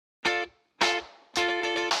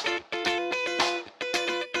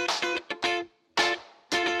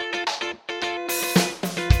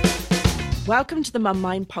Welcome to the Mum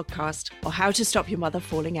Mind podcast, or how to stop your mother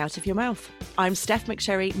falling out of your mouth. I'm Steph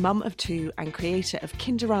McSherry, mum of two and creator of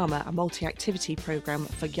Kinderama, a multi-activity programme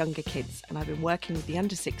for younger kids, and I've been working with the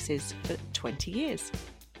under sixes for 20 years.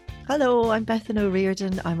 Hello, I'm Bethan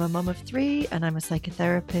O'Riordan. I'm a mum of three and I'm a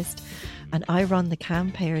psychotherapist, and I run the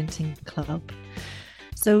Calm Parenting Club.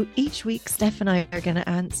 So each week, Steph and I are going to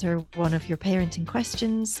answer one of your parenting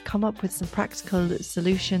questions, come up with some practical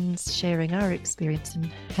solutions, sharing our experience and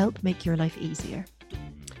help make your life easier.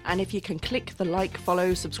 And if you can click the like,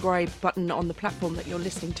 follow, subscribe button on the platform that you're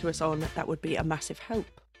listening to us on, that would be a massive help.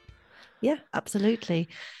 Yeah, absolutely.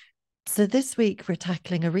 So this week we're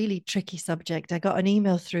tackling a really tricky subject. I got an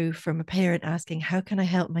email through from a parent asking, how can I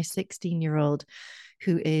help my 16-year-old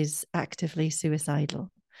who is actively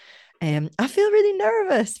suicidal? I feel really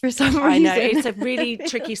nervous for some reason. I know, it's a really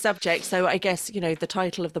tricky subject. So I guess, the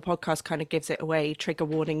title of the podcast kind of gives it away. Trigger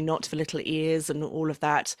warning, not for little ears and all of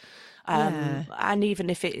that. And even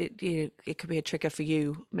if it could be a trigger for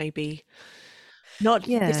you, maybe.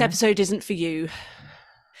 This episode isn't for you.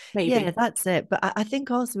 Maybe. Yeah, that's it. But I think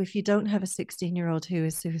also if you don't have a 16-year-old who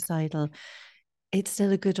is suicidal, it's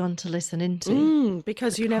still a good one to listen into.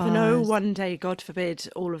 Because you never know, one day, God forbid,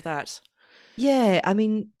 all of that. Yeah, I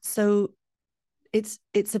mean, so it's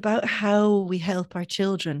about how we help our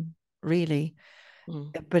children, really.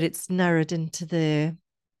 But it's narrowed into the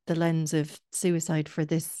lens of suicide for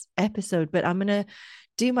this episode. But I'm gonna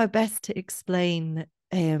do my best to explain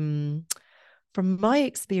from my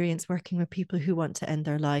experience working with people who want to end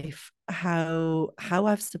their life, how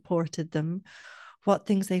I've supported them, what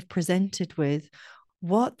things they've presented with,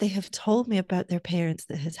 what they have told me about their parents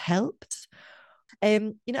that has helped.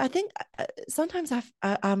 I think sometimes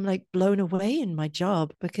I'm like blown away in my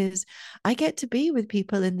job because I get to be with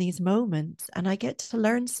people in these moments and I get to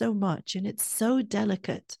learn so much, and it's so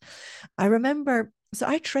delicate. I remember, so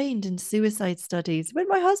I trained in suicide studies when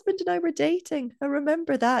my husband and I were dating. I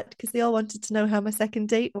remember that because they all wanted to know how my second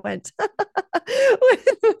date went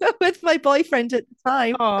with my boyfriend at the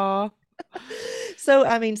time. Aww. So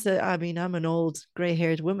I'm an old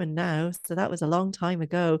grey-haired woman now, so that was a long time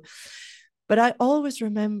ago. But I always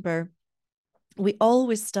remember we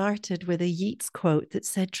always started with a Yeats quote that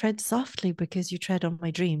said, tread softly because you tread on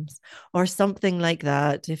my dreams, or something like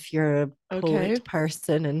that, if you're a poet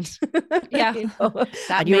person. And yeah,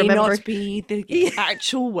 that may not be the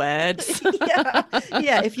actual words.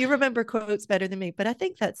 yeah, if you remember quotes better than me. But I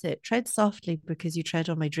think that's it. Tread softly because you tread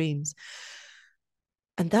on my dreams.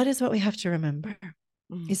 And that is what we have to remember,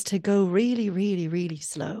 is to go really, really, really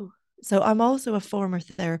slow. So I'm also a former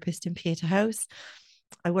therapist in Pieta House.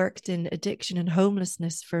 I worked in addiction and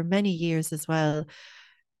homelessness for many years as well.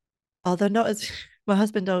 Although not as my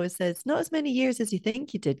husband always says, not as many years as you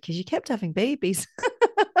think you did, because you kept having babies.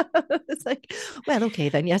 It's like, well, okay,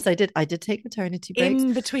 then yes, I did take maternity breaks.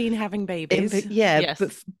 In between having babies.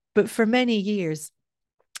 Yes. But for many years.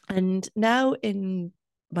 And now in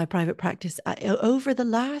my private practice, over the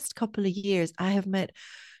last couple of years, I have met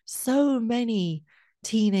so many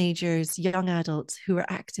teenagers, young adults who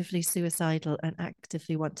are actively suicidal and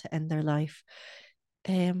actively want to end their life.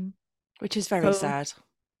 Which is very sad.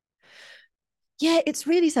 Yeah, it's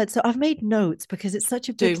really sad. So I've made notes because it's such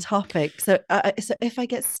a big topic. So if I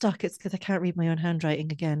get stuck, it's because I can't read my own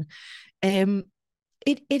handwriting again.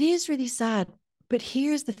 It is really sad. But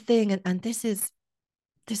here's the thing, and this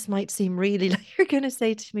might seem really like you're going to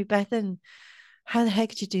say to me, Bethan, how the heck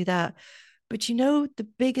did you do that? But the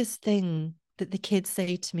biggest thing that the kids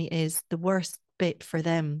say to me is the worst bit for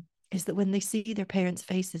them is that when they see their parents'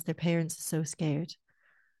 faces, their parents are so scared.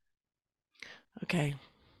 Okay.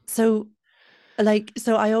 So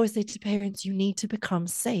I always say to parents, you need to become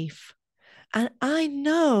safe. And I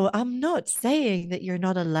know I'm not saying that you're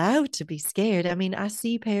not allowed to be scared. I mean, I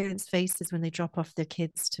see parents' faces when they drop off their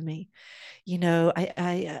kids to me.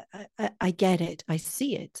 I get it. I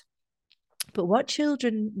see it. But what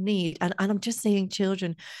children need, and I'm just saying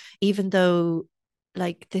children, even though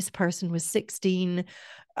like this person was 16,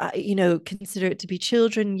 consider it to be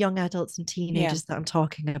children, young adults and teenagers that I'm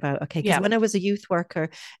talking about. Okay. Because when I was a youth worker,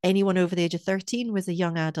 anyone over the age of 13 was a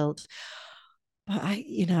young adult. But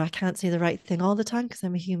I can't say the right thing all the time because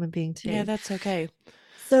I'm a human being too. Yeah, that's okay.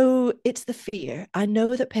 So it's the fear. I know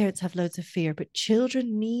that parents have loads of fear, but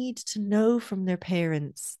children need to know from their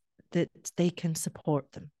parents that they can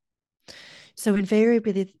support them. So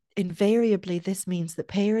invariably, this means that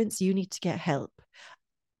parents, you need to get help.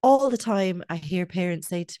 All the time, I hear parents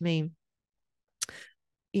say to me,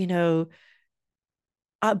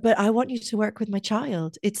 but I want you to work with my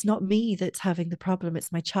child. It's not me that's having the problem,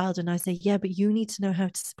 it's my child. And I say, yeah, but you need to know how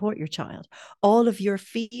to support your child. All of your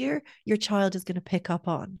fear, your child is going to pick up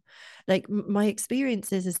on. Like my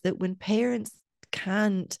experience is that when parents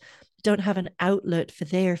can't, don't have an outlet for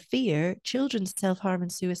their fear, children's self-harm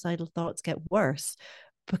and suicidal thoughts get worse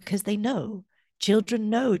because they know. Children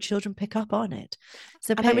pick up on it.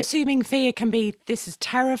 So And I'm assuming fear can be, this is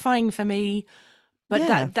terrifying for me, but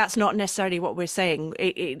yeah. that's not necessarily what we're saying.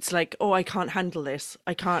 It's like, oh, I can't handle this.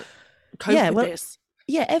 I can't cope Yeah, with well, this.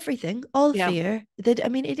 yeah, everything, all Yeah. fear. That I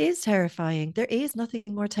mean, it is terrifying. There is nothing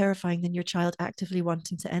more terrifying than your child actively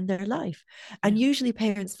wanting to end their life. And Yeah. usually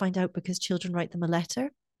parents find out because children write them a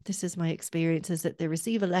letter. This is my experience, is that they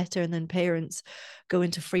receive a letter and then parents go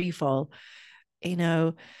into free fall, you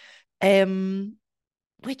know. Um,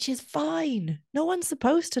 which is fine. No one's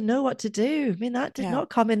supposed to know what to do. I mean, that did Yeah. not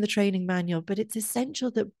come in the training manual, but it's essential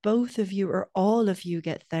that both of you or all of you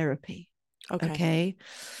get therapy. Okay. Okay.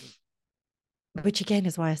 Which again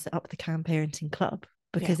is why I set up the Calm Parenting Club,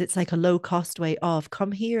 Yeah. because it's like a low cost way of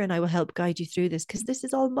come here and I will help guide you through this, because this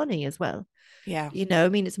is all money as well. Yeah. You know, I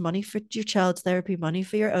mean, it's money for your child's therapy, money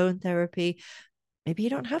for your own therapy. Maybe you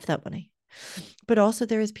don't have that money, but also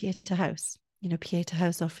there is Pieta House. You know, Pieta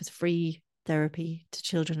House offers free therapy to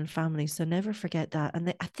children and families. So never forget that.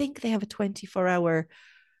 And I think they have a 24-hour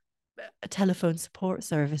telephone support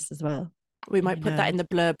service as well. We You might put that know, in the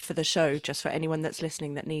blurb for the show, just for anyone that's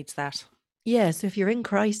listening that needs that. yeah, so if you're in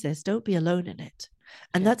crisis, don't be alone in it.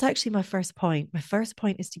 And Okay. that's actually my first point. My first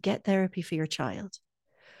point is to get therapy for your child.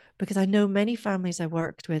 Because I know many families I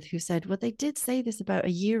worked with who said, well, they did say this about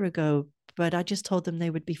a year ago, but I just told them they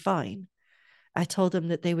would be fine. I told them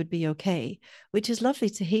that they would be okay, which is lovely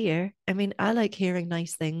to hear. I mean, I like hearing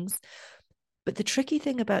nice things. But the tricky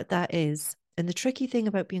thing about that is, and the tricky thing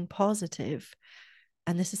about being positive,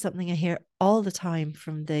 and this is something I hear all the time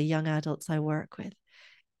from the young adults I work with,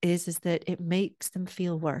 is that it makes them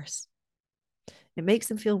feel worse. It makes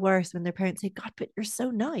them feel worse when their parents say, God, but you're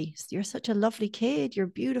so nice. You're such a lovely kid. You're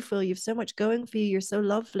beautiful. You have so much going for you. You're so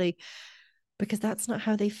lovely. Because that's not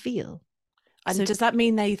how they feel. And So does that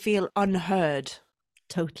mean they feel unheard?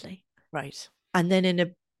 totally. Right. And then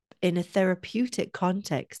in a therapeutic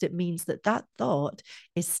context, it means that that thought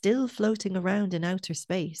is still floating around in outer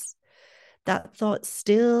space. That thought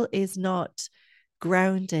still is not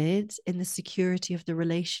grounded in the security of the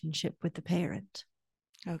relationship with the parent.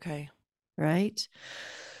 Okay. Right.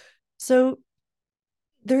 So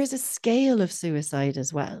there is a scale of suicide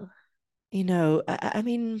as well. You know, I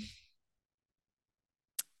mean,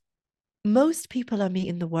 most people I meet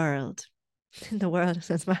in the world,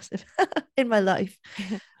 sounds massive, in my life,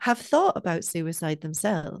 have thought about suicide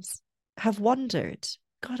themselves, have wondered,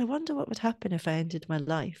 God, I wonder what would happen if I ended my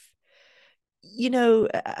life. You know,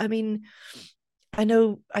 I mean, I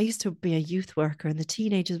know I used to be a youth worker and the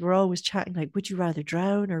teenagers were always chatting like, would you rather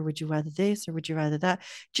drown or would you rather this or would you rather that?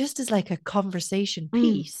 Just as like a conversation Mm.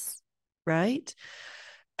 piece, right?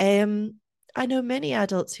 Um, I know many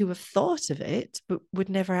adults who have thought of it but would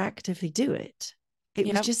never actively do it.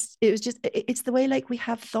 Yeah. It's the way like we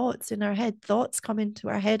have thoughts in our head. Thoughts come into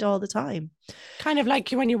our head all the time. Kind of like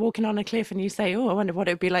when you're walking on a cliff and you say, oh, I wonder what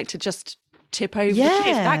it would be like to just tip over the cliff,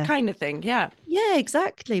 that Yeah. kind of thing. Yeah. Yeah,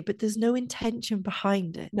 exactly. But there's no intention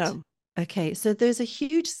behind it. No. Okay. So there's a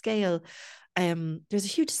huge scale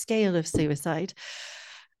of suicide.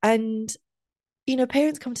 And you know,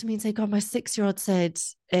 parents come to me and say, God, my 6-year-old said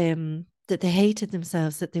that they hated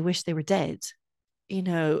themselves, that they wish they were dead. You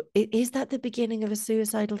know, is that the beginning of a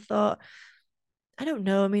suicidal thought? I don't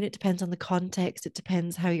know. I mean, it depends on the context. It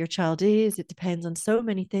depends how your child is. It depends on so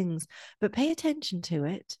many things. But pay attention to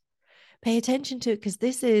it. Pay attention to it because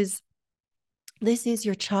this is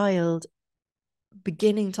your child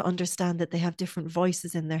beginning to understand that they have different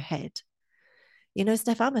voices in their head. You know,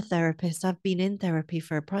 Steph, I'm a therapist. I've been in therapy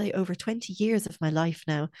for probably over 20 years of my life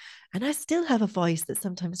now. And I still have a voice that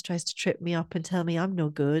sometimes tries to trip me up and tell me I'm no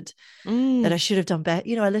good, that Mm. I should have done better.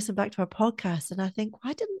 You know, I listen back to our podcast and I think,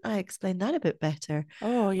 why didn't I explain that a bit better?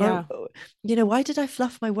 Oh, Or, yeah. you know, why did I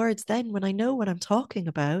fluff my words then when I know what I'm talking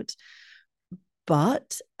about?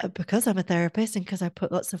 But because I'm a therapist and because I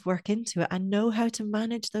put lots of work into it, I know how to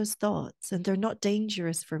manage those thoughts and they're not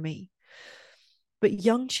dangerous for me. But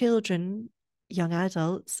young children, young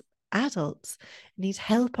adults need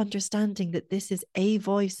help understanding that this is a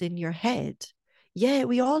voice in your head. Yeah,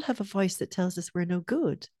 we all have a voice that tells us we're no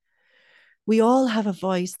good. We all have a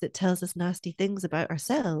voice that tells us nasty things about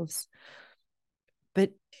ourselves.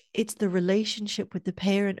 But it's the relationship with the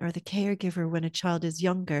parent or the caregiver when a child is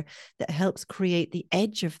younger that helps create the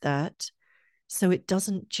edge of that so it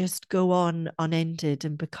doesn't just go on unended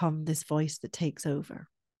and become this voice that takes over.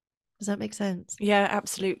 Does that make sense? Yeah,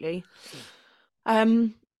 absolutely.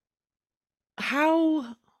 Um,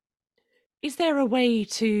 how is there a way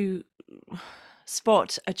to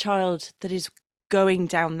spot a child that is going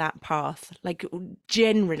down that path? Like,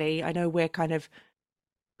 generally, I know we're kind of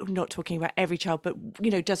not talking about every child, but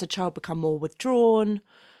does a child become more withdrawn,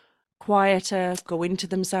 quieter, go into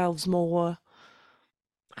themselves more?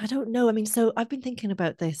 I don't know. I mean, so I've been thinking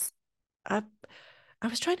about this. I I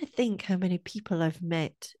was trying to think how many people I've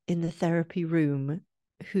met in the therapy room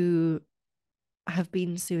who have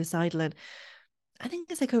been suicidal, and I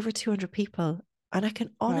think it's like over 200 people. And I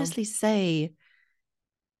can Well, honestly say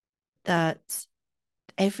that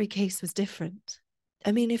every case was different.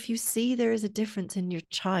 I mean, if you see there is a difference in your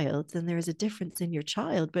child, then there is a difference in your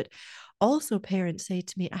child. But also, parents say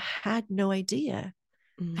to me, I had no idea.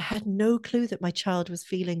 I mm, had no clue that my child was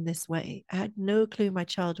feeling this way. I had no clue my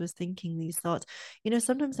child was thinking these thoughts.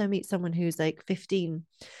 Sometimes I meet someone who's like 15,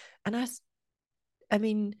 and I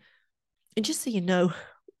mean, and just so you know,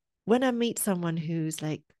 when I meet someone who's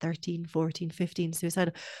like 13, 14, 15,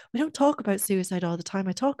 suicidal, we don't talk about suicide all the time.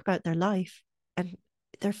 I talk about their life and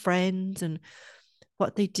their friends and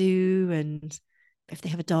what they do and if they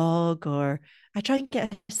have a dog, or I try and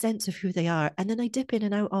get a sense of who they are. And then I dip in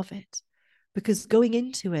and out of it because going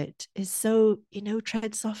into it is so,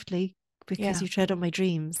 tread softly because yeah, you tread on my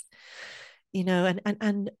dreams.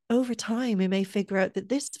 And over time we may figure out that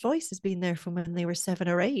this voice has been there from when they were 7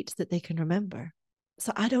 or 8 that they can remember.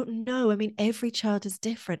 So I don't know. I mean, every child is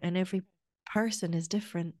different and every person is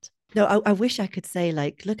different. No, I wish I could say,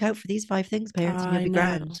 like, look out for these 5 things, parents, and you'll I be know.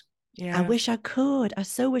 grand. I Yeah. wish I could. I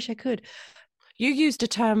so wish I could. You used a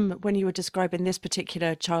term when you were describing this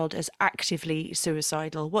particular child as actively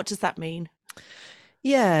suicidal. What does that mean?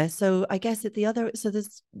 Yeah. So I guess at the other, so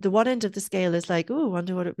there's the one end of the scale is like, oh,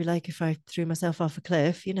 wonder what it'd be like if I threw myself off a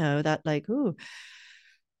cliff, that like, oh.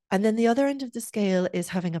 And then the other end of the scale is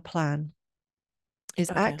having a plan,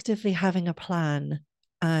 is Okay. actively having a plan.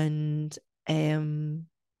 And um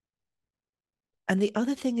and the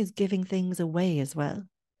other thing is giving things away as well.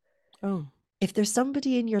 Oh, If there's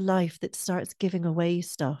somebody in your life that starts giving away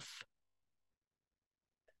stuff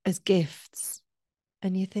as gifts,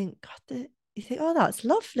 and you think, God, you think, oh, that's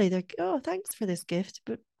lovely. They're, oh, thanks for this gift.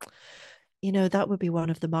 But that would be one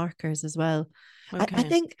of the markers as well. I okay.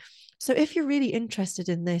 think so. If you're really interested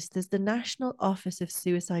in this, there's the National Office of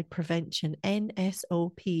Suicide Prevention,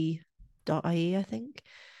 NSOP.ie, I think.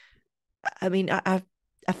 I mean,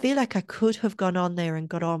 I feel like I could have gone on there and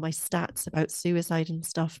got all my stats about suicide and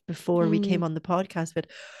stuff before we Mm, came on the podcast. But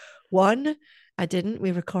one, I didn't.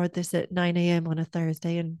 We record this at 9 a.m. on a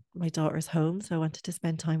Thursday, and my daughter's home. So I wanted to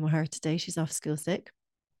spend time with her today. She's off school sick.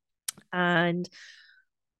 And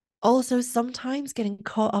also, sometimes getting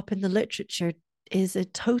caught up in the literature is a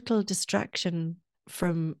total distraction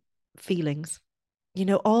from feelings.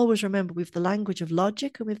 Always remember we have the language of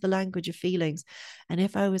logic and we have the language of feelings. And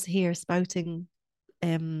if I was here spouting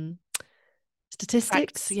um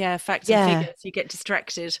facts, statistics, yeah, facts and yeah, figures. You get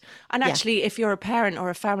distracted. And yeah, actually, if you're a parent or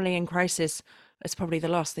a family in crisis, it's probably the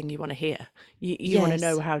last thing you want to hear. You want to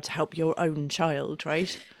know yes, how to help your own child,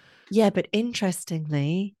 right? yeah. But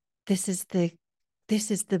interestingly, this is the this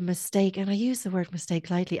is the mistake, and I use the word mistake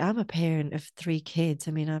lightly. I'm a parent of 3 kids.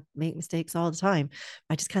 I mean, I make mistakes all the time.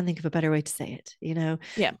 I just can't think of a better way to say it.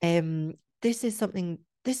 Yeah. um this is something,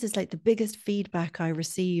 this is like the biggest feedback I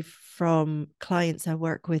receive from clients I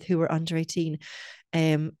work with who are under 18.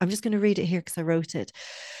 I'm just going to read it here because I wrote it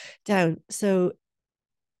down. So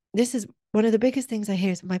this is one of the biggest things I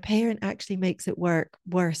hear is my parent actually makes it work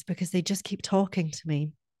worse because they just keep talking to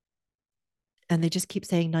me and they just keep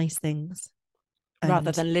saying nice things.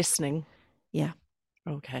 Rather And than listening. yeah,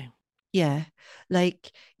 Okay. yeah.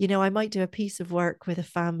 Like, I might do a piece of work with a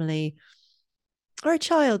family or a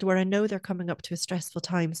child where I know they're coming up to a stressful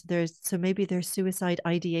time. So maybe their suicide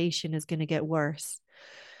ideation is going to get worse.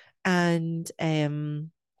 And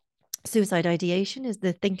suicide ideation is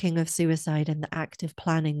the thinking of suicide and the active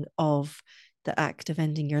planning of the act of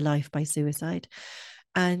ending your life by suicide.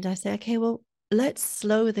 And I say, okay, well, let's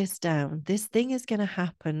slow this down. This thing is going to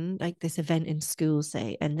happen, like this event in school,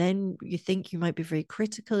 say, and then you think you might be very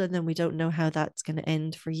critical, and then we don't know how that's going to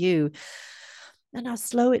end for you. And I'll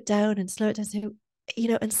slow it down and slow it down. So,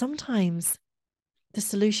 and sometimes the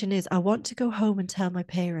solution is I want to go home and tell my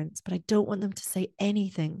parents, but I don't want them to say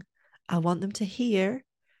anything. I want them to hear,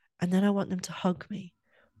 and then I want them to hug me.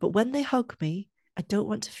 But when they hug me, I don't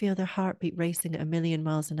want to feel their heartbeat racing at a million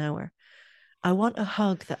miles an hour. I want a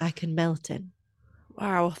hug that I can melt in.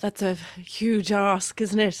 Wow, that's a huge ask,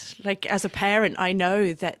 isn't it? Like as a parent, I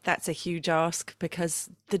know that that's a huge ask because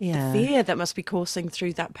the Yeah. fear that must be coursing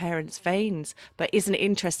through that parent's veins. But isn't it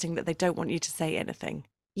interesting that they don't want you to say anything?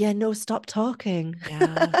 Yeah, no, stop talking.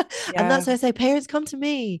 Yeah, And yeah. that's why I say, parents, come to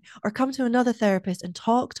me or come to another therapist and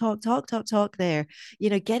talk, talk, talk, talk, talk there.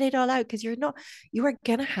 Get it all out, because you are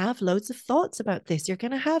going to have loads of thoughts about this. You're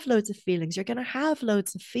going to have loads of feelings. You're going to have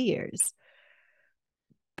loads of fears,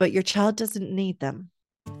 but your child doesn't need them.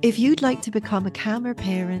 If you'd like to become a calmer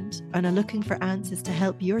parent and are looking for answers to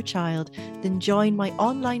help your child, then join my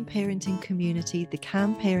online parenting community, the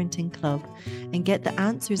Calm Parenting Club, and get the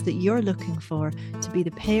answers that you're looking for to be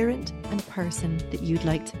the parent and person that you'd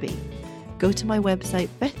like to be. Go to my website,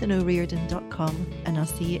 bethanoreardon.com, and I'll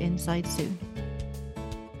see you inside soon.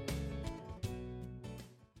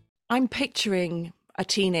 I'm picturing a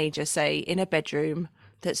teenager, say, in a bedroom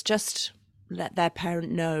that's just let their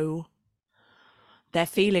parent know they're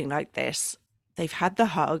feeling like this. They've had the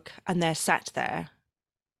hug and they're sat there,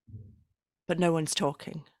 but no one's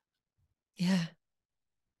talking. Yeah.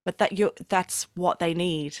 But that's what they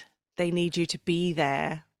need. They need you to be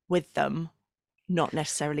there with them, not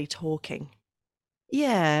necessarily talking.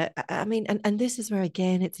 Yeah. I mean, and this is where,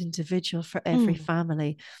 again, it's individual for every Mm.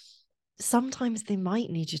 family. Sometimes they might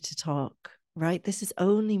need you to talk, right? This is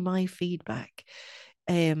only my feedback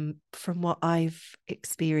from what I've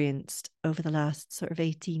experienced over the last sort of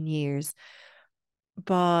 18 years.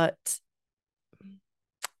 But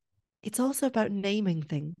it's also about naming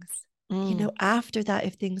things. Mm. After that,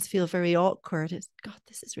 if things feel very awkward, it's, God,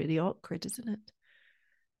 this is really awkward, isn't it?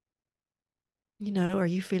 Are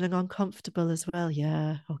you feeling uncomfortable as well?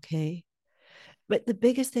 Yeah, okay. But the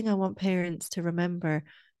biggest thing I want parents to remember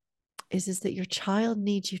is that your child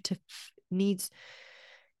needs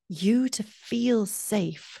you to feel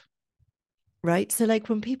safe, right? So like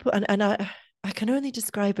when people, and I can only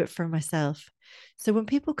describe it for myself. So when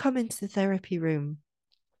people come into the therapy room,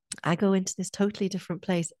 I go into this totally different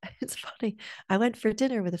place. It's funny. I went for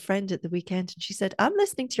dinner with a friend at the weekend and she said, I'm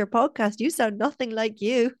listening to your podcast. You sound nothing like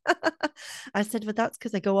you. I said, well, that's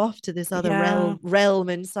because I go off to this other Yeah. realm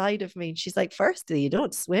inside of me. And she's like, firstly, you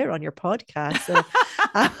don't swear on your podcast. So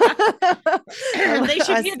They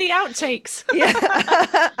should I, hear the outtakes. yeah.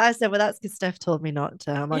 I said, well, that's because Steph told me not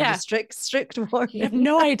to. I'm under Yeah. strict You have warning.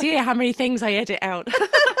 no idea how many things I edit out.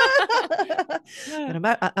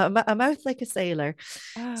 But I'm out like a sailor.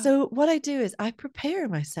 Ah. So what I do is I prepare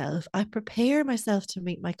myself. I prepare myself to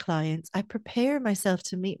meet my clients. I prepare myself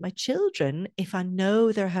to meet my children if I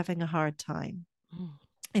know they're having a hard time. Mm.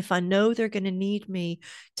 If I know they're going to need me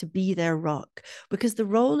to be their rock, because the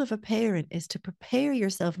role of a parent is to prepare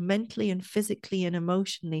yourself mentally and physically and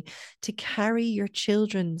emotionally to carry your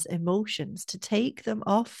children's emotions, to take them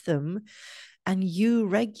off them and you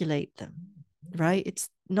regulate them, right? It's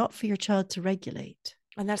not for your child to regulate.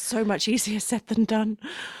 And that's so much easier said than done.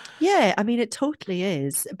 Yeah, I mean, it totally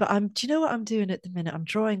is. But do you know what I'm doing at the minute? I'm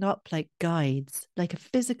drawing up like guides, like a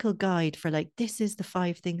physical guide for like, this is the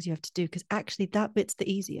 5 things you have to do. Because actually, that bit's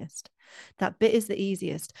the easiest. That bit is the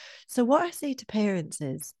easiest. So, what I say to parents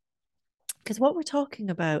is, because what we're talking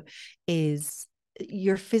about is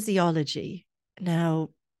your physiology. Now,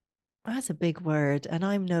 that's a big word. And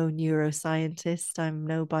I'm no neuroscientist, I'm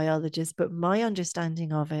no biologist, but my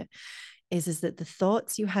understanding of it is that the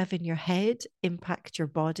thoughts you have in your head impact your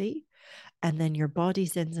body, and then your body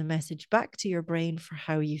sends a message back to your brain for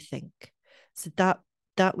how you think. So that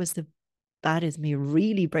is me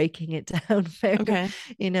really breaking it down very, Okay.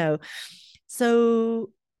 you know.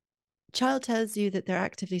 So child tells you that they're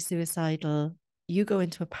actively suicidal, you go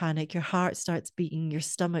into a panic, your heart starts beating, your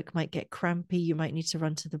stomach might get crampy, you might need to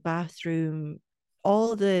run to the bathroom.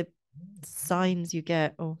 All the signs you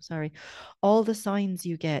get, oh, sorry, all the signs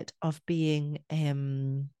you get of being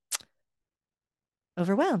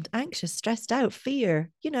overwhelmed, anxious, stressed out,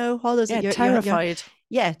 fear, all those, Yeah, you're terrified.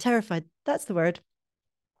 yeah, terrified. That's the word.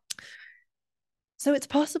 So it's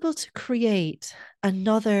possible to create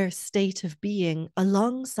another state of being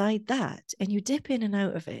alongside that, and you dip in and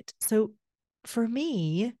out of it. So for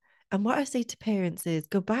me, and what I say to parents is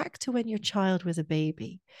go back to when your child was a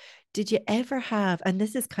baby. Did you ever have, and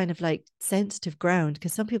this is kind of like sensitive ground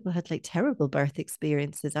because some people had like terrible birth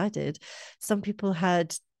experiences. I did. Some people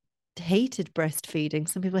had hated breastfeeding,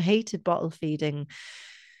 some people hated bottle feeding.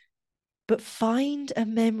 But find a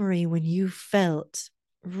memory when you felt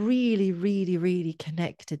really, really, really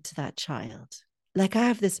connected to that child. Like I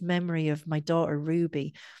have this memory of my daughter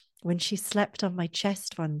Ruby when she slept on my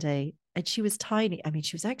chest one day, and she was tiny. I mean,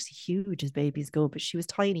 she was actually huge as babies go, but she was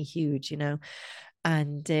tiny, huge,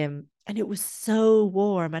 And it was so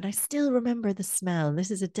warm, and I still remember the smell.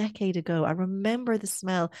 This is a decade ago. I remember the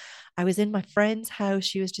smell. I was in my friend's house.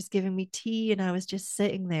 She was just giving me tea, and I was just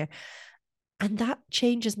sitting there. And that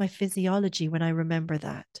changes my physiology when I remember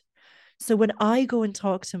that. So when I go and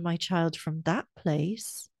talk to my child from that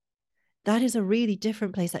place, that is a really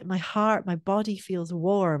different place. Like my heart, my body feels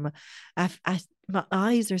warm. My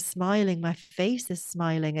eyes are smiling. My face is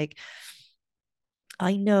smiling. Like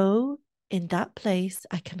I know in that place,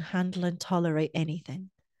 I can handle and tolerate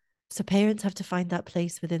anything. So parents have to find that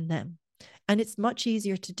place within them. And it's much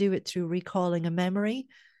easier to do it through recalling a memory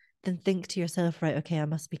than think to yourself, right, okay, I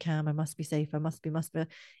must be calm, I must be safe, must be.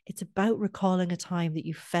 It's about recalling a time that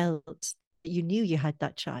you felt that you knew you had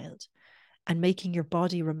that child and making your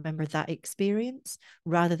body remember that experience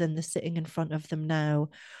rather than the sitting in front of them now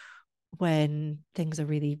when things are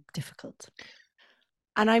really difficult.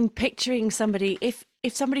 And I'm picturing somebody, if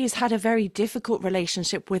somebody has had a very difficult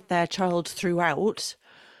relationship with their child throughout,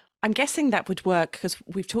 I'm guessing that would work because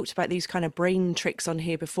we've talked about these kind of brain tricks on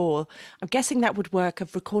here before. I'm guessing that would work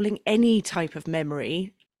of recalling any type of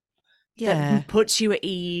memory that Yeah. puts you at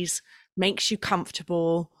ease, makes you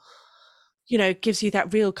comfortable, gives you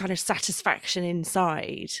that real kind of satisfaction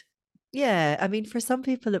inside. Yeah. I mean, for some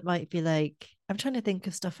people, it might be like, I'm trying to think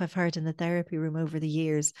of stuff I've heard in the therapy room over the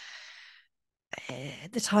years.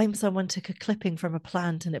 The time someone took a clipping from a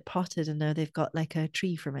plant and it potted, and now they've got like a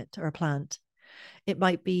tree from it or a plant. It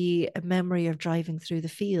might be a memory of driving through the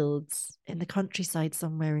fields in the countryside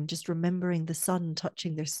somewhere and just remembering the sun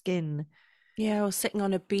touching their skin. Yeah, or sitting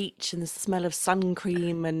on a beach and the smell of sun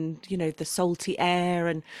cream and, the salty air.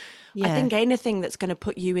 And I Yeah. think anything that's going to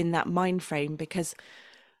put you in that mind frame, because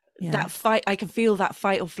Yeah. that fight, I can feel that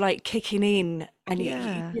fight or flight kicking in. And,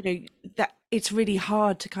 Yeah. that it's really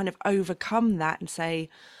hard to kind of overcome that and say,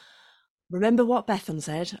 remember what Bethan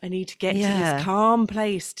said, I need to get to this Yeah. calm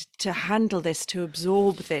place to handle this, to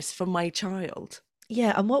absorb this for my child.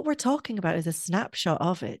 Yeah. And what we're talking about is a snapshot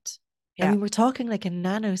of it. I Yeah. mean, we're talking like a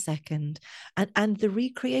nanosecond, and the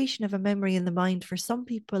recreation of a memory in the mind. For some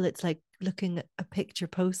people, it's like looking at a picture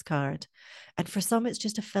postcard, and for some, it's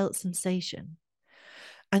just a felt sensation.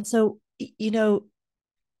 And so,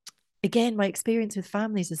 again, my experience with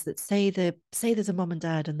families is that say there's a mom and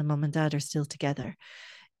dad, and the mom and dad are still together.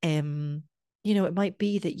 Um, it might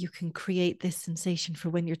be that you can create this sensation for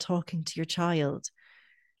when you're talking to your child,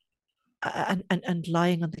 and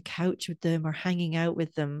lying on the couch with them or hanging out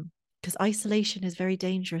with them, because isolation is very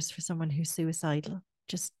dangerous for someone who's suicidal.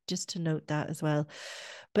 Just to note that as well.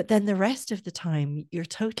 But then the rest of the time you're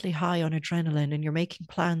totally high on adrenaline, and you're making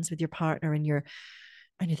plans with your partner, and you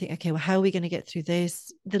think, okay, well, how are we going to get through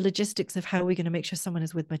this? The logistics of how are we going to make sure someone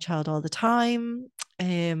is with my child all the time?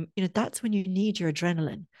 That's when you need your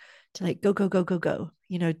adrenaline to like go, go, go, go, go.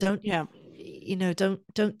 Don't Yeah.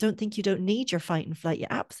 don't think you don't need your fight and flight. You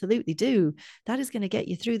absolutely do. That is going to get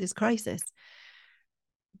you through this crisis.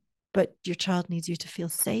 But your child needs you to feel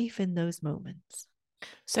safe in those moments.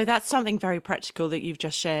 So that's something very practical that you've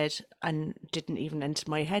just shared and didn't even enter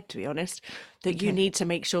my head, to be honest, that you Okay. need to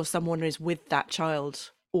make sure someone is with that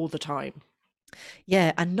child all the time,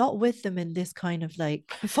 Yeah. And not with them in this kind of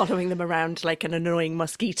like, following them around like an annoying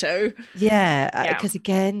mosquito. yeah, Yeah. because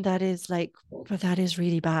again, that is like, but that is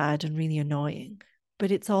really bad and really annoying.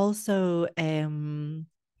 But it's also, I know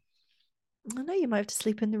you might have to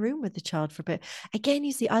sleep in the room with the child for a bit. Again,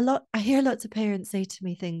 you see, I hear lots of parents say to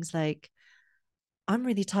me things like, I'm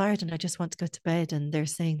really tired and I just want to go to bed. And they're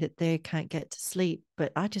saying that they can't get to sleep,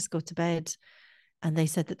 but I just go to bed. And they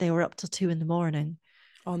said that they were up till 2 a.m.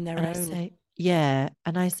 On their And I own. say, yeah.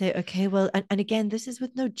 And I say, okay, well, and again, this is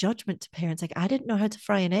with no judgment to parents. Like, I didn't know how to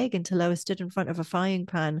fry an egg until I was stood in front of a frying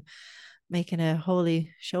pan making a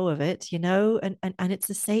holy show of it, and it's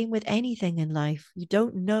the same with anything in life. You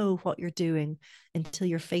don't know what you're doing until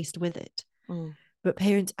you're faced with it. Mm. But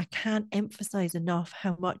parents, I can't emphasize enough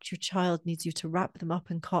how much your child needs you to wrap them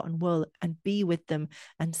up in cotton wool and be with them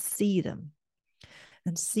and see them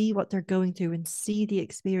and see what they're going through and see the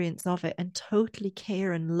experience of it and totally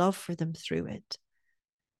care and love for them through it.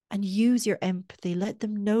 And use your empathy. Let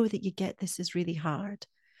them know that you get this is really hard.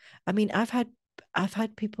 I mean, I've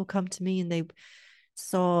had people come to me and they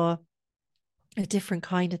saw a different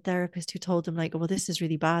kind of therapist who told them like, oh, well, this is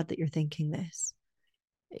really bad that you're thinking this.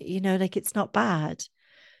 Like it's not bad,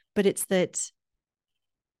 but it's that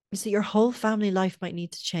so your whole family life might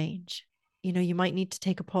need to change. You might need to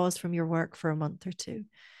take a pause from your work for a month or two.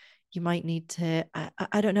 You might need to,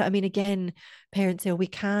 I don't know. I mean, again, parents say, oh, we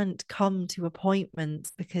can't come to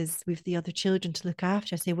appointments because we've the other children to look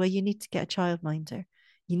after. I say, well, you need to get a childminder.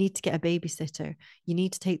 You need to get a babysitter. You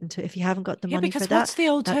need to take them to, if you haven't got the Yeah, money for because that, what's the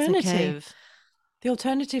that's okay. alternative? The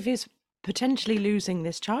alternative is potentially losing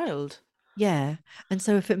this child. Yeah. And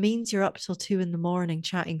so if it means you're up till 2 in the morning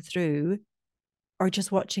chatting through or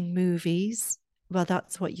just watching movies, well,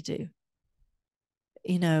 that's what you do.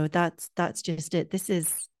 That's just it. This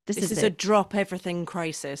This is is a it. drop everything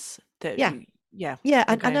crisis that Yeah. you, yeah, Yeah.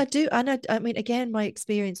 And okay. I mean, again, my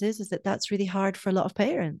experience is that that's really hard for a lot of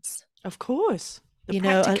parents. Of course. The You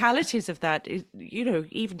know, I, practicalities of that is,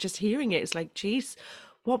 even just hearing it is like, geez,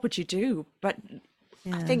 what would you do? But I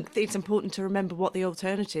yeah. think it's important to remember what the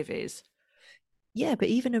alternative is. Yeah, but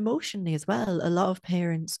even emotionally as well, a lot of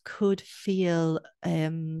parents could feel a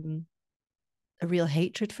real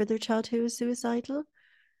hatred for their child who is suicidal,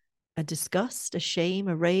 a disgust, a shame,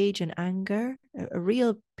 a rage, and anger, a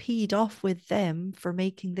real peed off with them for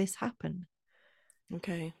making this happen.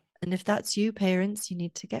 Okay. And if that's you, parents, you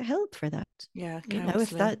need to get help for that. Yeah, If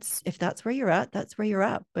counseling. that's where you're at, that's where you're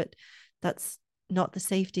at. But that's not the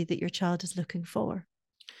safety that your child is looking for.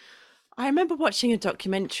 I remember watching a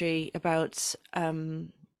documentary about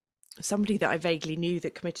somebody that I vaguely knew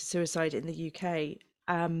that committed suicide in the UK.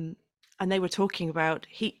 And they were talking about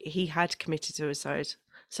he had committed suicide.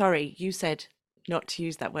 Sorry, you said not to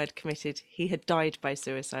use that word committed. He had died by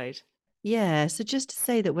suicide. Yeah. So just to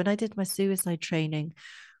say that when I did my suicide training,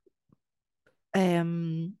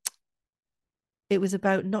 um, it was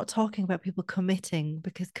about not talking about people committing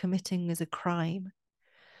because committing is a crime.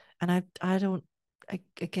 And I don't,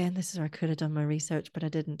 again, this is where I could have done my research, but I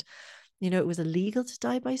didn't. It was illegal to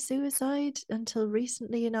die by suicide until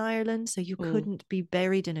recently in Ireland. So you Mm. couldn't be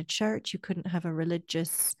buried in a church. You couldn't have a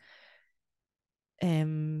religious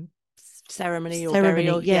um Ceremony or ceremony.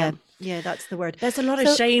 burial, yeah. Yeah, yeah, that's the word. There's a lot of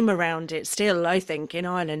So shame around it still, I think, in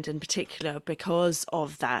Ireland in particular, because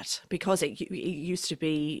of that. Because it used to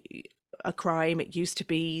be a crime. It used to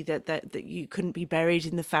be that you couldn't be buried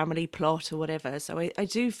in the family plot or whatever. So I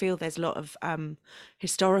do feel there's a lot of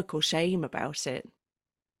historical shame about it.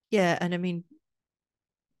 yeah, and I mean,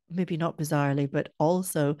 maybe not bizarrely, but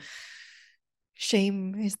also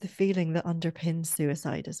shame is the feeling that underpins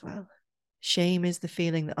suicide as well. Shame is the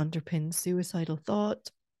feeling that underpins suicidal thought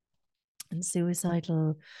and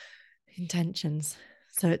suicidal intentions.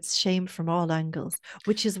 So it's shame from all angles,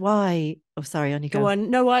 which is why. Oh, sorry, on you Go go. on.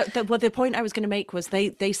 No, well, the point I was going to make was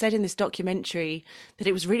they said in this documentary that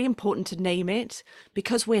it was really important to name it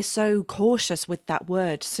because we're so cautious with that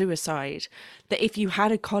word suicide, that if you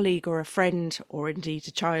had a colleague or a friend or indeed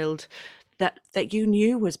a child that you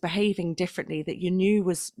knew was behaving differently, that you knew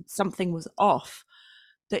was something was off,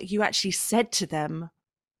 that you actually said to them,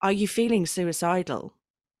 "Are you feeling suicidal?"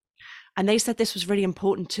 And they said this was really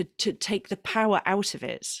important to take the power out of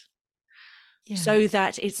it, Yeah, so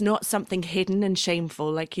that it's not something hidden and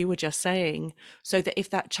shameful, like you were just saying. So that if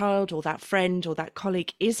that child or that friend or that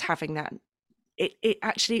colleague is having that, it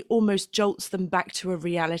actually almost jolts them back to a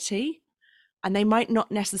reality. And they might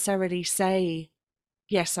not necessarily say,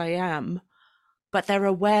 yes, I am, but they're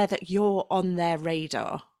aware that you're on their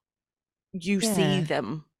radar. You see yeah,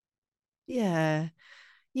 them. yeah,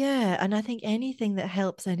 yeah. And I think anything that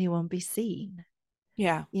helps anyone be seen,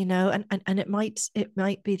 Yeah. and it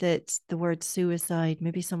might be that the word suicide,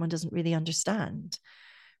 maybe someone doesn't really understand,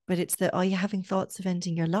 but it's that, are you having thoughts of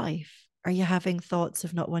ending your life? Are you having thoughts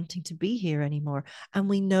of not wanting to be here anymore? And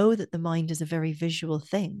we know that the mind is a very visual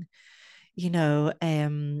thing, you know.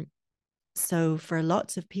 So for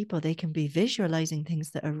lots of people, they can be visualizing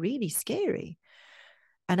things that are really scary.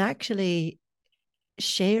 And actually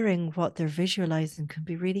sharing what they're visualizing can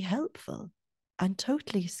be really helpful and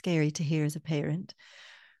totally scary to hear as a parent.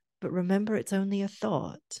 But remember, it's only a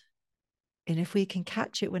thought. And if we can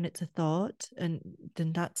catch it when it's a thought, and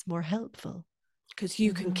then that's more helpful. Because You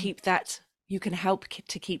you can know? keep that, you can help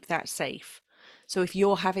to keep that safe. So if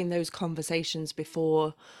you're having those conversations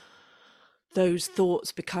before those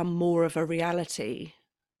thoughts become more of a reality,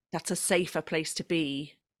 that's a safer place to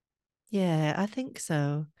be. Yeah, I think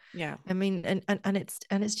so. Yeah. I mean, and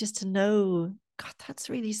it's just to know, God, that's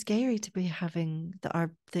really scary to be having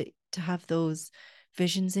to have those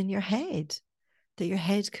visions in your head, that your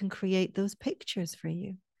head can create those pictures for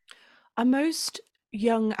you. Are most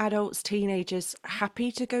young adults, teenagers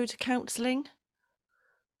happy to go to counselling?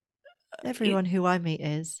 It, Everyone who I meet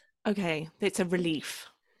is. okay, it's a relief.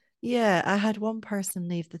 Yeah, I had one person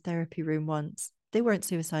leave the therapy room once. They weren't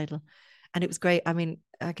suicidal. And it was great. I mean,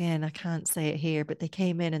 again, I can't say it here, but they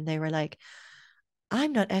came in and they were like,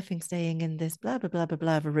 I'm not effing staying in this blah, blah, blah, blah,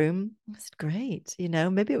 blah of a room. I said, great.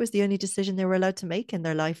 Maybe it was the only decision they were allowed to make in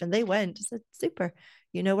their life. And they went. I said, super,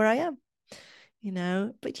 you know where I am.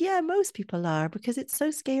 But yeah, most people are because it's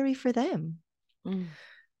so scary for them. Mm.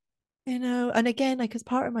 And again, like as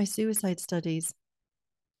part of my suicide studies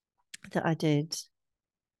that I did,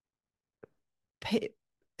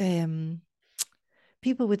 um,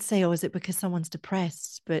 people would say, oh, is it because someone's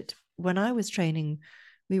depressed? But when I was training,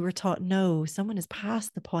 we were taught, no, someone is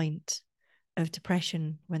past the point of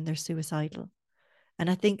depression when they're suicidal. And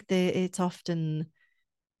I think that it's often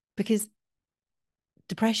because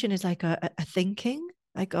depression is like a thinking,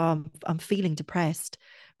 like, oh, I'm feeling depressed.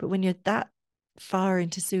 But when you're that far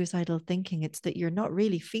into suicidal thinking, it's that you're not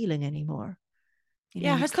really feeling anymore. You know,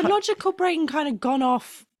 Yeah, you has the cut. logical brain kind of gone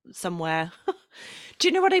off somewhere? Do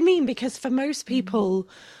you know what I mean? Because for most people,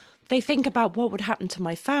 they think about what would happen to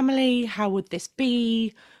my family, how would this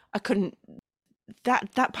be? I couldn't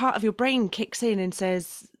that part of your brain kicks in and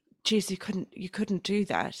says, geez, you couldn't do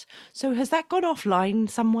that. So has that gone offline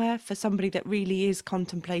somewhere for somebody that really is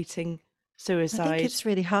contemplating I think suicide? it's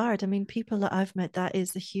really hard. I mean, people that I've met, that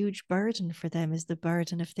is a huge burden for them, is the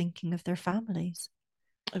burden of thinking of their families.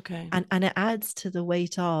 Okay. And it adds to the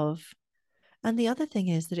weight of. And the other thing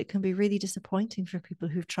is that it can be really disappointing for people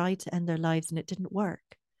who've tried to end their lives and it didn't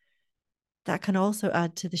work. That can also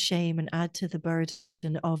add to the shame and add to the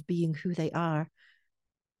burden of being who they are.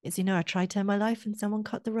 Is, I tried to end my life and someone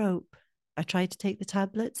cut the rope. I tried to take the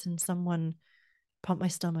tablets and someone pumped my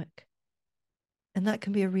stomach. And that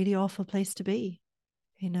can be a really awful place to be.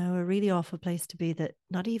 A really awful place to be, that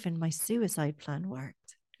not even my suicide plan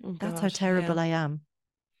worked. Oh That's how God, yeah. terrible I am.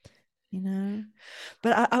 you know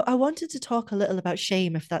but I wanted to talk a little about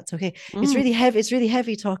shame, if that's okay. It's Mm. really heavy. It's really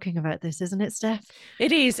heavy talking about this, isn't it, Steph?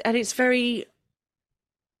 It is, and it's very.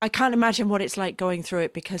 I can't imagine what it's like going through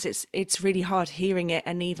it because it's really hard hearing it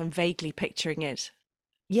and even vaguely picturing it.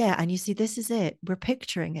 Yeah, and you see, this is it. We're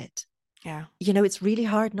picturing it. Yeah, It's really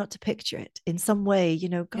hard not to picture it in some way.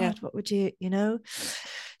 yeah. God, what would you.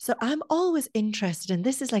 So I'm always interested, and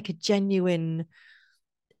this is like a genuine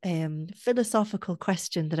philosophical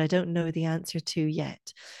question that I don't know the answer to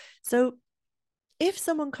yet. So if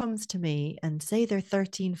someone comes to me and say they're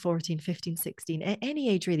 13, 14, 15, 16, any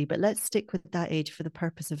age really, but let's stick with that age for the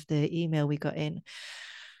purpose of the email we got in.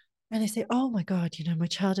 And they say, oh my God, my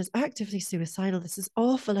child is actively suicidal. This is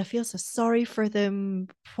awful. I feel so sorry for them.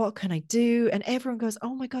 What can I do? And everyone goes,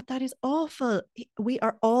 oh my God, that is awful. We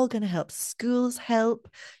are all going to help. Schools help,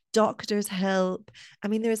 doctors help. I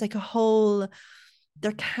mean, there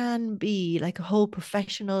can be like a whole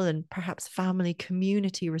professional and perhaps family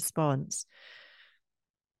community response.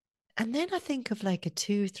 And then I think of like a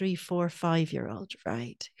 2, 3, 4, 5 year old,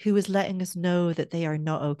 right, who is letting us know that they are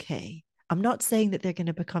not okay. I'm not saying that they're going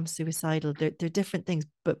to become suicidal. They're different things,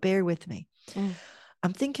 but bear with me. Mm.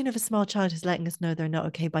 I'm thinking of a small child who's letting us know they're not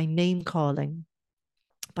okay by name calling,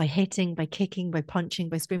 by hitting, by kicking, by punching,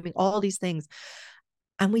 by screaming, all these things.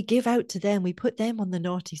 And we give out to them, we put them on the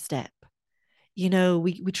naughty step.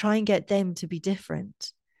 We try and get them to be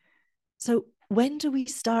different. So when do we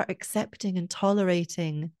start accepting and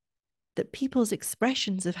tolerating that people's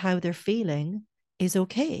expressions of how they're feeling is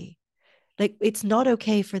okay? Like, it's not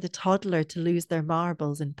okay for the toddler to lose their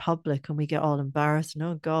marbles in public and we get all embarrassed and,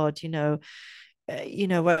 oh God, you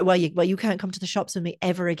can't come to the shops with me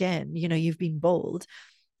ever again. You've been bold.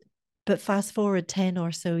 But fast forward 10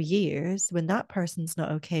 or so years, when that person's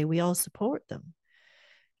not okay, we all support them.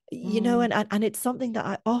 Mm. And it's something that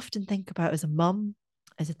I often think about as a mum,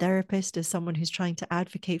 as a therapist, as someone who's trying to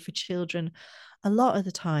advocate for children a lot of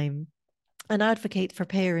the time, and advocate for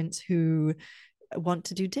parents who want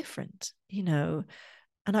to do different.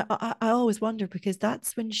 And I always wonder, because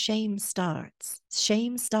that's when shame starts.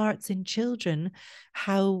 Shame starts in children,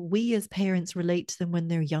 how we as parents relate to them when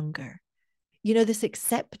they're younger. This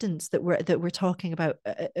acceptance that we're talking about,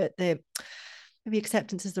 the maybe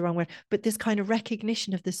acceptance is the wrong word, but this kind of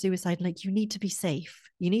recognition of the suicide, like, you need to be safe.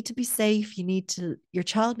 You need to be safe. Your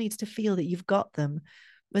child needs to feel that you've got them.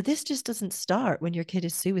 But this just doesn't start when your kid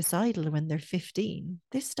is suicidal when they're 15.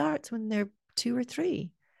 This starts when they're 2 or 3.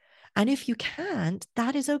 And if you can't,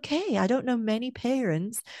 that is okay. I don't know many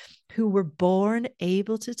parents who were born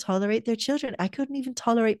able to tolerate their children. I couldn't even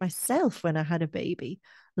tolerate myself when I had a baby,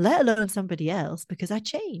 let alone somebody else, because I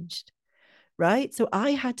changed. Right. So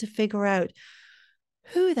I had to figure out,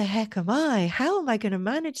 who the heck am I? How am I going to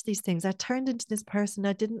manage these things? I turned into this person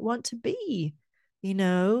I didn't want to be. You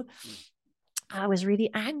know, I was really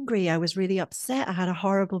angry. I was really upset. I had a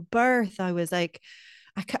horrible birth. I was like,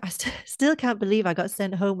 still can't believe I got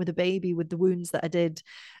sent home with a baby with the wounds that I did.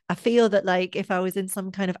 I feel that, like, if I was in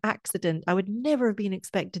some kind of accident, I would never have been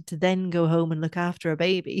expected to then go home and look after a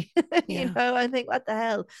baby. Yeah. I think, what the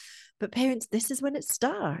hell? But parents, this is when it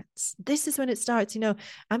starts. This is when it starts.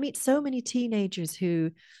 I meet so many teenagers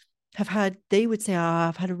who they would say, oh,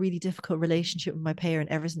 I've had a really difficult relationship with my parent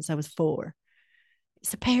ever since I was 4.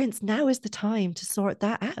 So parents, now is the time to sort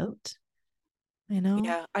that out. you know?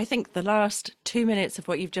 Yeah, I think the last 2 minutes of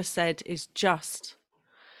what you've just said is just,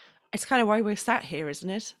 it's kind of why we're sat here, isn't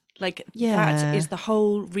it? Like, that is Yeah. the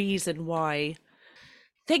whole reason why.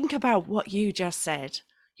 Think about what you just said.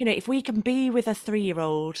 You know, if we can be with a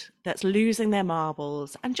 3-year-old that's losing their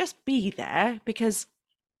marbles and just be there, because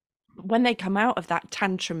when they come out of that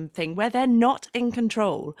tantrum thing where they're not in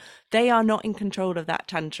control, they are not in control of that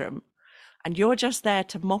tantrum. And you're just there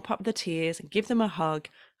to mop up the tears and give them a hug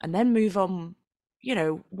and then move on, you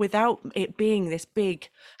know, without it being this big,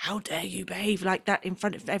 how dare you behave like that in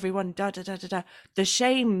front of everyone, da da da da da. The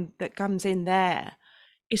shame that comes in there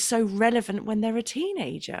is so relevant when they're a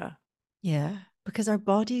teenager. Yeah. Because our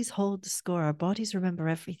bodies hold the score. Our bodies remember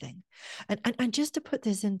everything. And just to put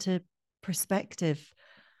this into perspective,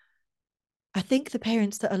 I think the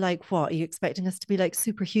parents that are like, what, are you expecting us to be like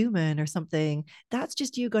superhuman or something? That's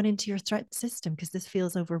just you gone into your threat system because this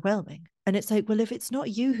feels overwhelming. And it's like, well, if it's not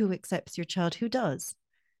you who accepts your child, who does?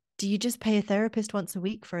 Do you just pay a therapist once a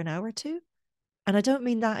week for an hour or two? And I don't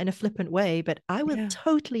mean that in a flippant way, but I will Yeah.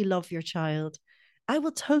 totally love your child. I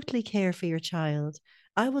will totally care for your child.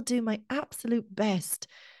 I will do my absolute best,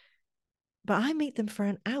 but I meet them for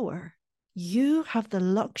an hour. You have the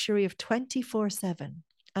luxury of 24/7.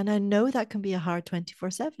 And I know that can be a hard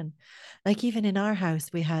 24/7. Like even in our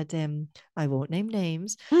house, we had I won't name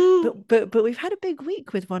names, Mm. but we've had a big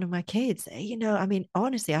week with one of my kids. You know, I mean,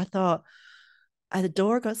 honestly, I thought the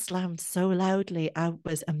door got slammed so loudly, I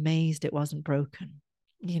was amazed it wasn't broken.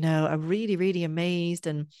 You know, I'm really, really amazed.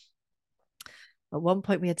 And at one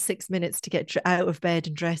point, we had 6 minutes to get out of bed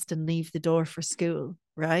and dressed and leave the door for school,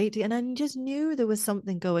 right? And I just knew there was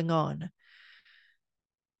something going on.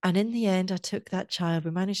 And in the end, I took that child. We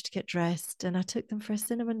managed to get dressed, and I took them for a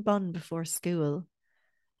cinnamon bun before school.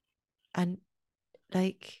 And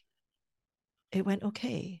like, it went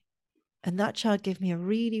okay. And that child gave me a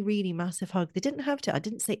really, really massive hug. They didn't have to. I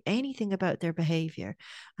didn't say anything about their behavior.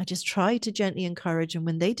 I just tried to gently encourage them.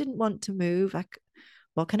 When they didn't want to move,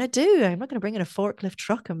 what can I do? I'm not going to bring in a forklift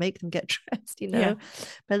truck and make them get dressed, you Yeah. know,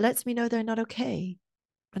 but it lets me know they're not okay.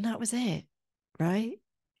 And that was it, right?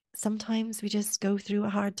 Sometimes we just go through a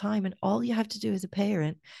hard time, and all you have to do as a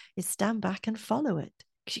parent is stand back and follow it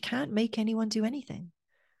because you can't make anyone do anything,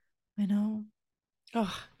 you know?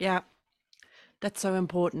 Oh, yeah. That's so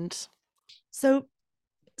important. So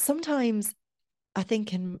sometimes I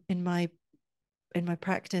think in my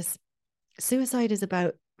practice, suicide is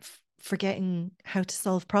about forgetting how to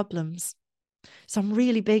solve problems. So I'm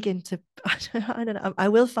really big into, I don't know, I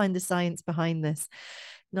will find the science behind this,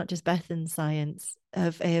 not just Bethan's science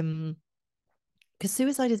of, because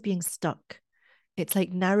suicide is being stuck. It's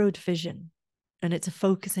like narrowed vision and it's a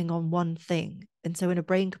focusing on one thing. And so in a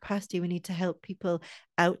brain capacity, we need to help people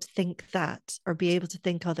outthink that or be able to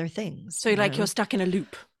think other things, So, you like, you're know? stuck in a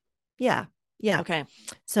loop. Yeah. Yeah. Okay.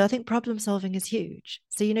 So I think problem solving is huge.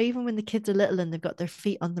 So, you know, even when the kids are little and they've got their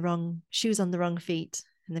feet on the wrong shoes on the wrong feet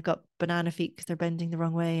and they've got banana feet because they're bending the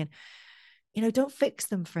wrong way. And, you know, don't fix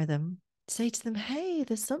them for them. Say to them, hey,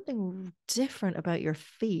 there's something different about your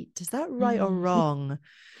feet. Is that right or Mm. wrong?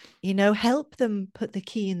 You know, help them put the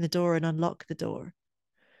key in the door and unlock the door.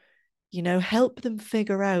 You know, help them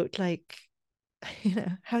figure out, like, you know,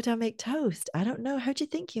 how do I make toast? I don't know. How do you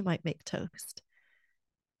think you might make toast?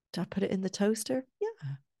 Do I put it in the toaster?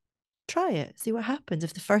 Yeah, try it, see what happens.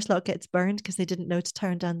 If the first lot gets burned because they didn't know to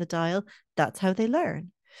turn down the dial, that's how they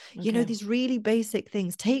learn. You know, Okay. these really basic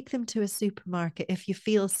things. Take them to a supermarket if you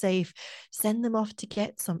feel safe. Send them off to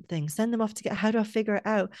get something. Send them off to get, how do I figure it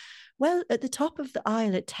out? Well, at the top of the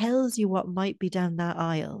aisle, it tells you what might be down that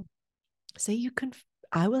aisle. So you can,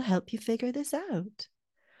 I will help you figure this out.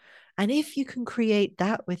 And if you can create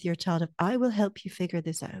that with your child, of I will help you figure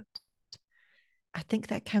this out, I think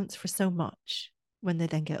that counts for so much when they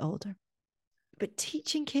then get older. But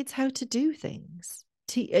teaching kids how to do things,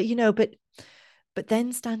 you know, but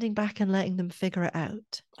then standing back and letting them figure it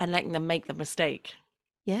out. And letting them make the mistake.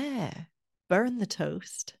 Yeah, burn the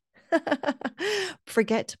toast.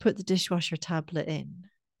 Forget to put the dishwasher tablet in.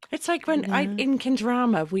 It's like You when I know, in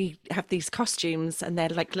Kindrama we have these costumes and they're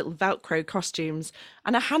like little Velcro costumes,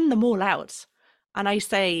 and I hand them all out, and I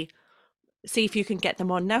say, see if you can get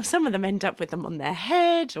them on. Now some of them end up with them on their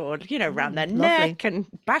head or around their lovely. neck and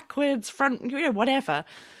backwards, front, whatever.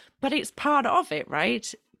 But it's part of it,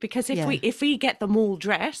 right? Because if we Yeah, if we get them all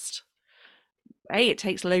dressed, A, it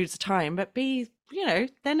takes loads of time, but B,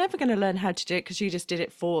 they're never going to learn how to do it because you just did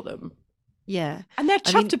it for them. yeah. And they're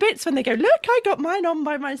I chuffed mean, to bits when they go, look, I got mine on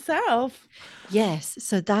by myself. yes.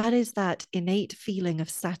 So that is that innate feeling of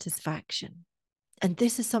satisfaction. And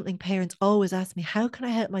this is something parents always ask me, how can I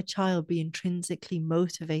help my child be intrinsically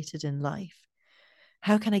motivated in life?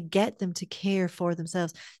 How can I get them to care for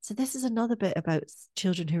themselves? So this is another bit about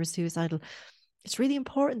children who are suicidal. It's really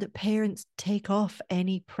important that parents take off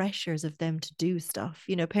any pressures of them to do stuff.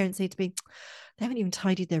 You know, parents say to me, they haven't even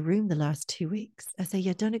tidied their room the last 2 weeks. I say,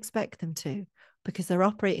 yeah, don't expect them to, because they're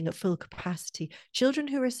operating at full capacity. Children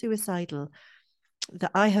who are suicidal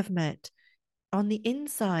that I have met, on the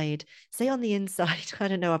inside, say on the inside, I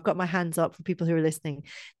don't know, I've got my hands up for people who are listening.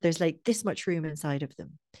 There's like this much room inside of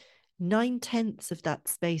them. 9/10 of that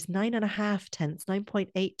space, 9.5 tenths,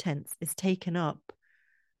 9.8 tenths is taken up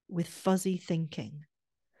with fuzzy thinking.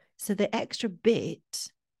 So the extra bit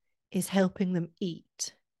is helping them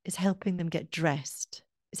eat, is helping them get dressed,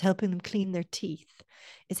 is helping them clean their teeth,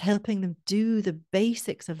 is helping them do the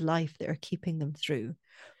basics of life that are keeping them through.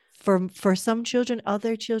 For some children,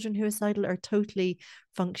 other children who are suicidal are totally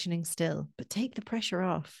functioning still, but take the pressure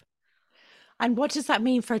off. And what does that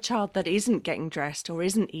mean for a child that isn't getting dressed or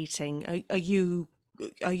isn't eating? Are you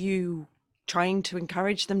trying to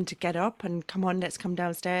encourage them to get up and come on, let's come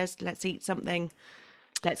downstairs, let's eat something,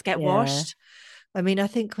 let's get Yeah. washed? I mean, I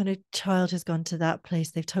think when a child has gone to that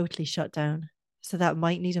place, they've totally shut down. So that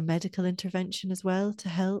might need a medical intervention as well to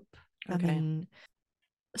help. I Okay. mean,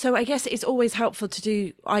 So I guess it's always helpful to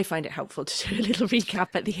do, I find it helpful to do a little recap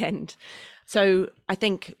at the end. So I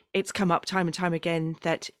think it's come up time and time again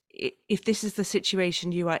that if this is the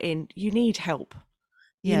situation you are in, you need help.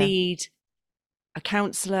 You yeah, need a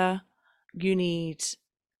counsellor, you need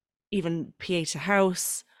even PA to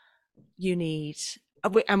house, you need,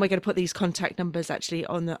 and we're going to put these contact numbers actually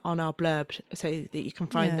on our blurb so that you can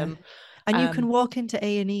find yeah. them. And you can Um, walk into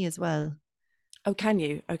A&E as well. oh, can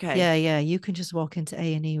you? Okay. Yeah, yeah. You can just walk into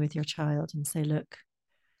A&E with your child and say, look,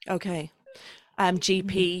 Okay. yeah,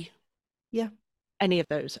 GP, yeah, any of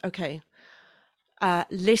those. Okay.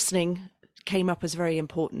 Listening came up as very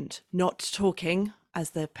important, not talking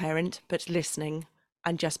as the parent, but listening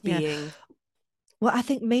and just yeah. being. Well, I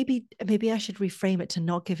think maybe I should reframe it to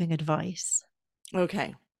not giving advice.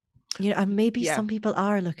 Okay. And maybe Yeah. some people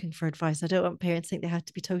are looking for advice. I don't want parents to think they have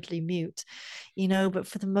to be totally mute, but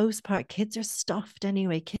for the most part, kids are stuffed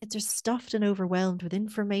anyway. Kids are stuffed and overwhelmed with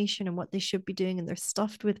information and what they should be doing, and they're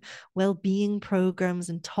stuffed with well-being programs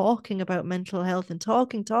and talking about mental health and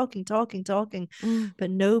talking, Mm. but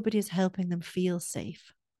nobody's helping them feel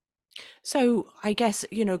safe. So I guess,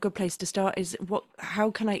 a good place to start is what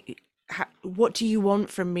do you want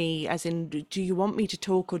from me? As in, do you want me to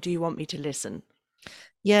talk or do you want me to listen?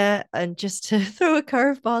 Yeah, and just to throw a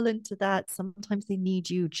curveball into that, sometimes they need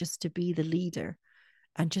you just to be the leader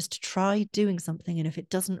and just to try doing something. And if it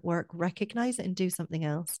doesn't work, recognize it and do something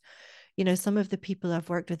else. Some of the people I've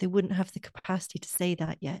worked with, they wouldn't have the capacity to say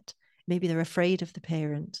that yet. Maybe they're afraid of the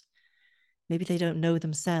parent. Maybe they don't know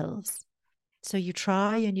themselves. So you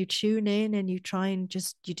try and you tune in and you try and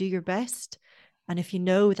just you do your best. And if you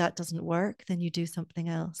know that doesn't work, then you do something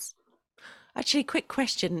else. Actually, quick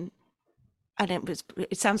question, and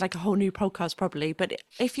it sounds like a whole new podcast probably, but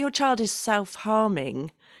if your child is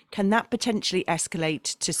self-harming, can that potentially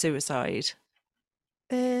escalate to suicide?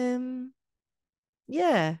 Um,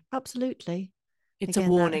 yeah, absolutely. It's a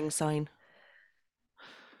Again, that warning sign.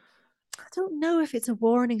 I don't know if it's a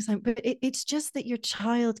warning sign, but it's just that your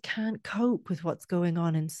child can't cope with what's going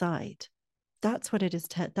on inside. That's what it is.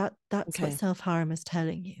 That's what Okay. self-harm is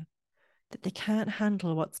telling you, that they can't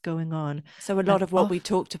handle what's going on. So a lot And of what we off,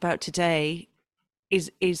 talked about today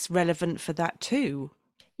is relevant for that too.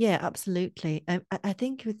 yeah, absolutely. I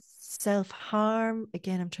think with self-harm,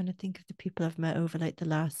 again, I'm trying to think of the people I've met over like the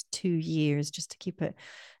last 2 years, just to keep it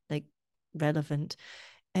like relevant.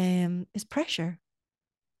 Is pressure.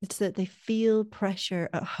 It's that they feel pressure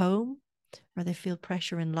at home or they feel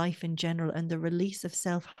pressure in life in general, and the release of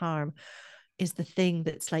self-harm is the thing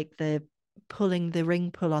that's like the pulling the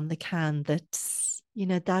ring pull on the can.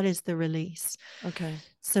 That is the release. Okay.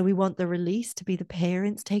 So we want the release to be the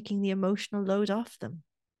parents taking the emotional load off them.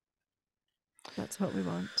 That's what we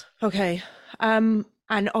want. Okay.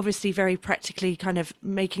 And obviously very practically kind of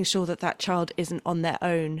making sure that that child isn't on their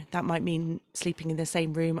own. That might mean sleeping in the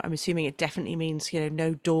same room. I'm assuming it definitely means,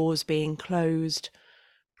 no doors being closed,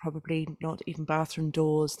 probably not even bathroom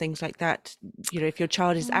doors, things like that. If your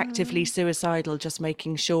child is actively Mm, suicidal, just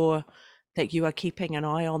making sure that you are keeping an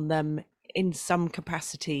eye on them in some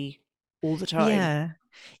capacity all the time. yeah.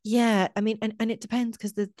 Yeah. I mean, and it depends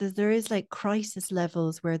because there is like crisis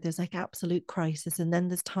levels where there's like absolute crisis. And then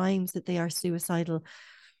there's times that they are suicidal,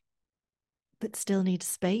 but still need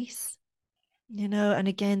space, And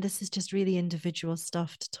again, this is just really individual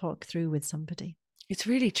stuff to talk through with somebody. It's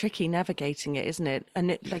really tricky navigating it, isn't it?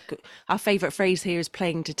 And our favorite phrase here is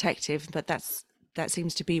playing detective, but that's that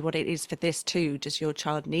seems to be what it is for this too. Does your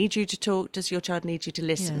child need you to talk? Does your child need you to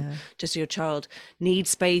listen? Yeah. Does your child need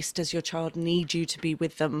space? Does your child need you to be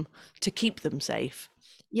with them to keep them safe?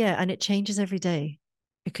 Yeah. And it changes every day.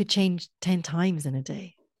 It could change 10 times in a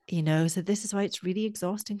day, you know? So this is why it's really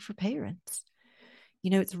exhausting for parents.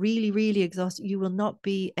 You know, it's really, really exhausting. You will not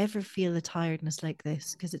be ever feel a tiredness like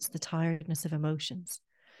this because it's the tiredness of emotions.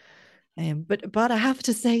 But I have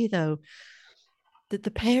to say though, that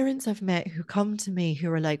the parents I've met who come to me who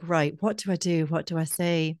are like, right, what do I do? What do I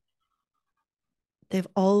say? They've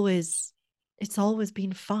always, it's always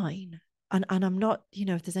been fine. And I'm not, you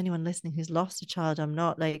know, if there's anyone listening who's lost a child, I'm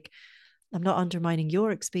not undermining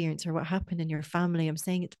your experience or what happened in your family. I'm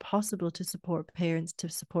saying it's possible to support parents to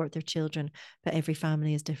support their children, but every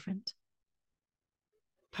family is different.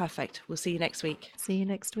 Perfect. We'll see you next week. See you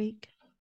next week.